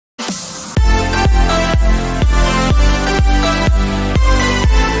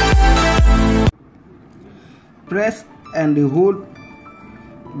press and hold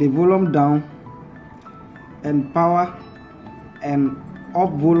the volume down and power and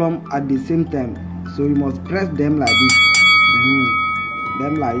up volume at the same time. So you must press them like this.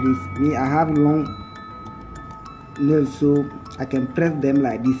 Them like this. Me, I have long nails, so I can press them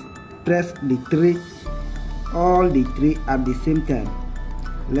like this. Press the three, all the three at the same time.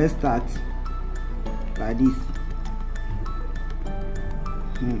 Let's start like this.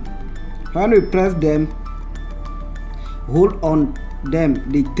 When we press them, hold on them,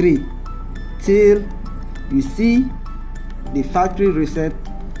 the three, till you see the factory reset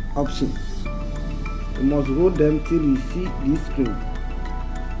option. You must hold them till you see this screen.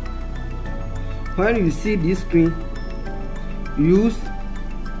 When you see this screen, use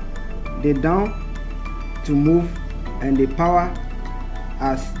the down to move and the power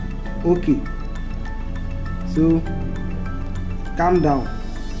as OK. So calm down.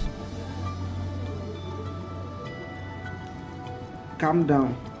 Calm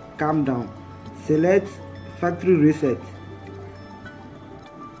down, calm down. Select factory reset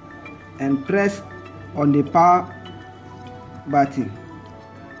and press on the power button.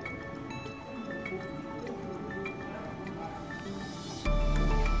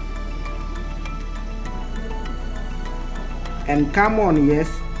 And come on, yes,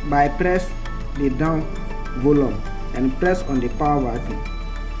 by press the down volume and press on the power button.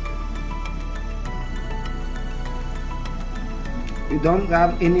 You don't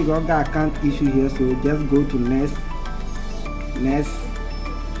have any Google account issue here, so just go to next,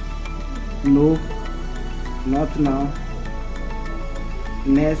 no, not now,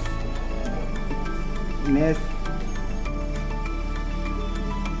 next,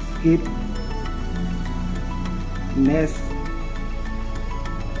 skip, next,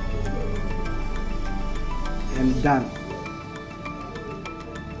 and done.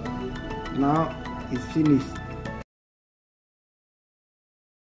 Now it's finished.